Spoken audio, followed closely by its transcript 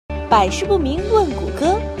百事不明问谷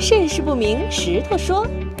歌，甚事不明石头说。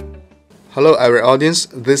Hello, every audience.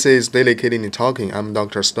 This is Daily Kidney Talking. I'm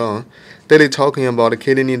Dr. Stone. Daily talking about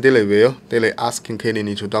kidney daily view. Daily asking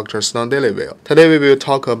kidney to Dr. Stone daily view. Today we will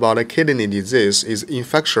talk about kidney disease is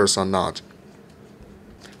infectious or not.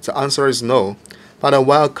 The answer is no. But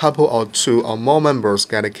while a couple or two or more members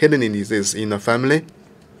get kidney disease in a family,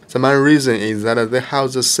 the main reason is that they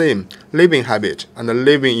have the same living habit and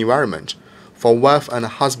living environment. For wife and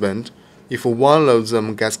husband, if one of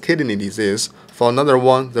them gets kidney disease, for another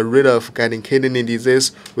one, the rate of getting kidney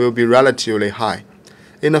disease will be relatively high.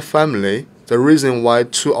 In a family, the reason why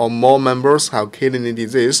two or more members have kidney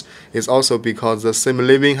disease is also because the same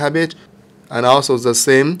living habit and also the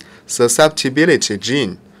same susceptibility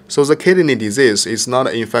gene. So the kidney disease is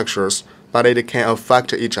not infectious, but it can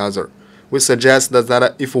affect each other. We suggest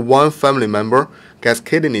that if one family member gets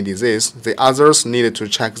kidney disease, the others need to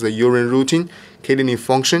check the urine routine, kidney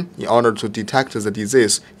function in order to detect the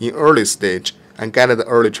disease in early stage and get the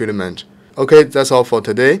early treatment. Okay, that's all for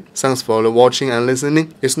today. Thanks for watching and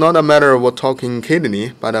listening. It's not a matter of talking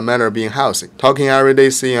kidney, but a matter of being healthy. Talking every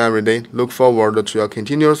day, seeing every day. Look forward to your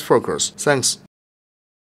continuous focus. Thanks.